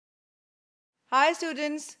Hi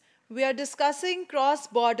students, we are discussing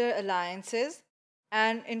cross-border alliances,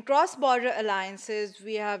 and in cross-border alliances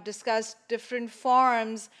we have discussed different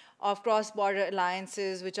forms of cross-border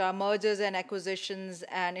alliances, which are mergers and acquisitions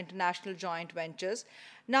and international joint ventures.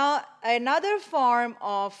 Now another form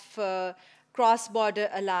of cross-border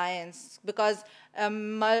alliance, because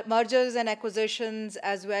mergers and acquisitions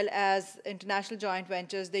as well as international joint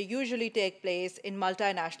ventures, they usually take place in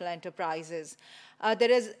multinational enterprises.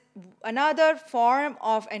 There is another form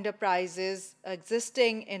of enterprises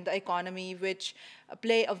existing in the economy which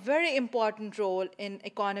play a very important role in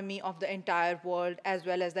economy of the entire world as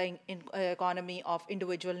well as the economy of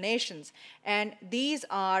individual nations. And these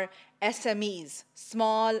are SMEs,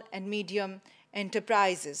 small and medium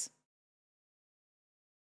enterprises.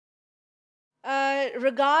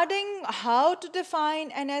 Regarding how to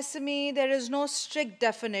define an SME, there is no strict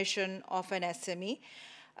definition of an SME.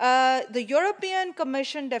 The European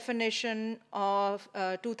Commission definition of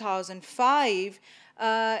 2005,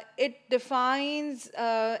 it defines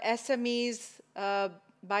SMEs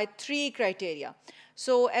by three criteria.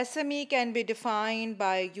 So SME can be defined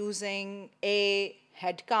by using a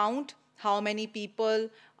head count, how many people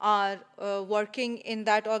are working in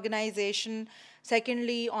that organization.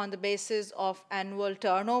 Secondly, on the basis of annual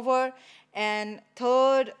turnover. And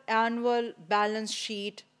third, annual balance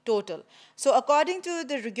sheet total. So according to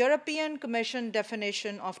the European Commission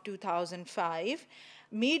definition of 2005,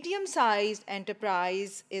 medium-sized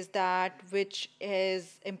enterprise is that which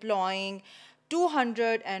is employing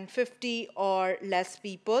 250 or less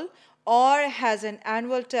people, or has an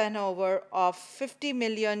annual turnover of 50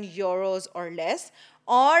 million euros or less,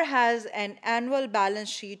 or has an annual balance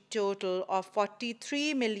sheet total of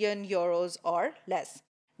 43 million euros or less.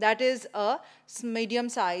 That is a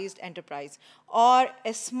medium-sized enterprise. Or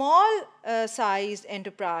a small-sized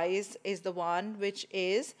enterprise is the one which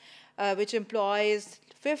employs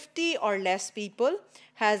 50 or less people,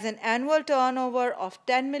 has an annual turnover of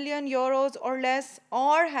 10 million euros or less,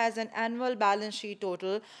 or has an annual balance sheet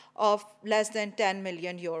total of less than 10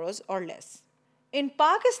 million euros or less. In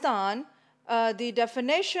Pakistan, the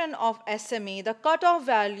definition of SME, the cutoff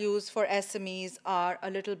values for SMEs are a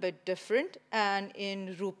little bit different and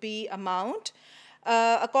in rupee amount.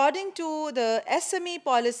 According to the SME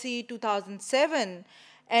policy 2007,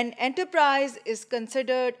 an enterprise is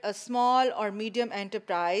considered a small or medium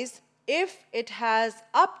enterprise if it has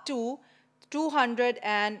up to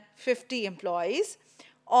 250 employees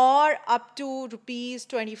or up to rupees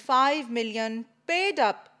 25 million paid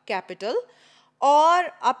up capital,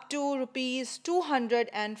 or up to rupees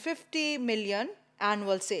 250 million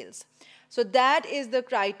annual sales. So that is the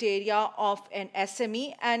criteria of an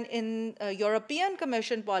SME, and in European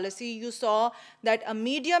Commission policy, you saw that a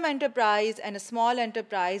medium enterprise and a small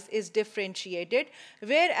enterprise is differentiated,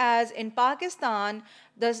 whereas in Pakistan,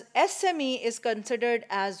 the SME is considered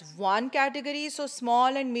as one category, so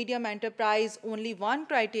small and medium enterprise, only one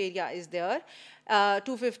criteria is there,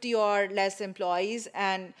 250 or less employees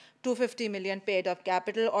and 250 million paid up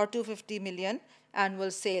capital or 250 million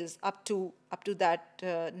annual sales up to that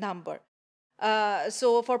number.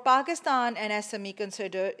 So for Pakistan, an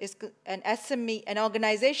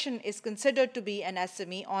organization is considered to be an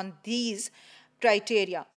SME on these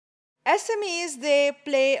criteria. SMEs, they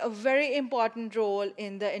play a very important role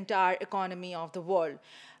in the entire economy of the world.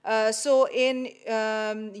 So in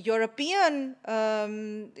European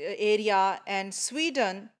area and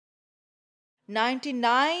Sweden,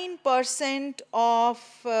 99% of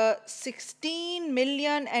 16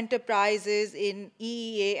 million enterprises in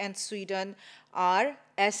EEA and Sweden are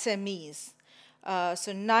SMEs.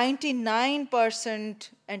 So 99%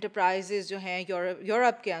 enterprises जो हैं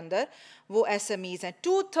Europe के अंदर वो SMEs हैं.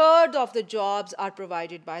 2/3 of the jobs are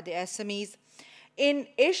provided by the SMEs. In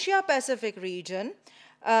Asia Pacific region,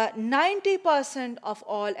 90% of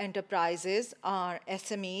all enterprises are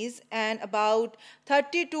SMEs, and about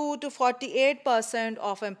 32 to 48%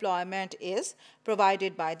 of employment is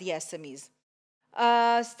provided by the SMEs.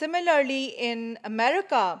 Similarly, in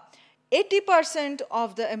America, 80%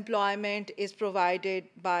 of the employment is provided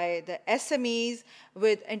by the SMEs,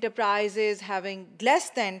 with enterprises having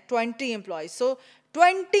less than 20 employees. So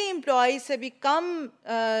 20 employees से भी कम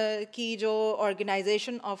की जो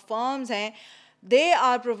organization of firms हैं, they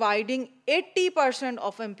are providing 80%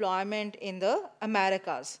 of employment in the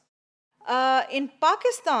Americas. In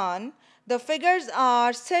Pakistan, the figures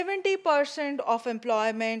are 70% of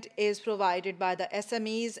employment is provided by the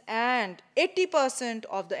SMEs and 80%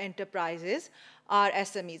 of the enterprises are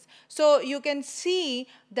SMEs. So you can see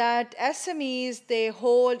that SMEs, they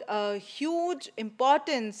hold a huge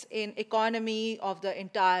importance in economy of the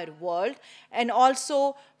entire world and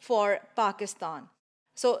also for Pakistan.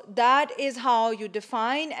 So that is how you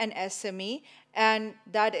define an SME, and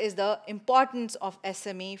that is the importance of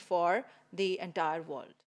SME for the entire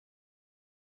world.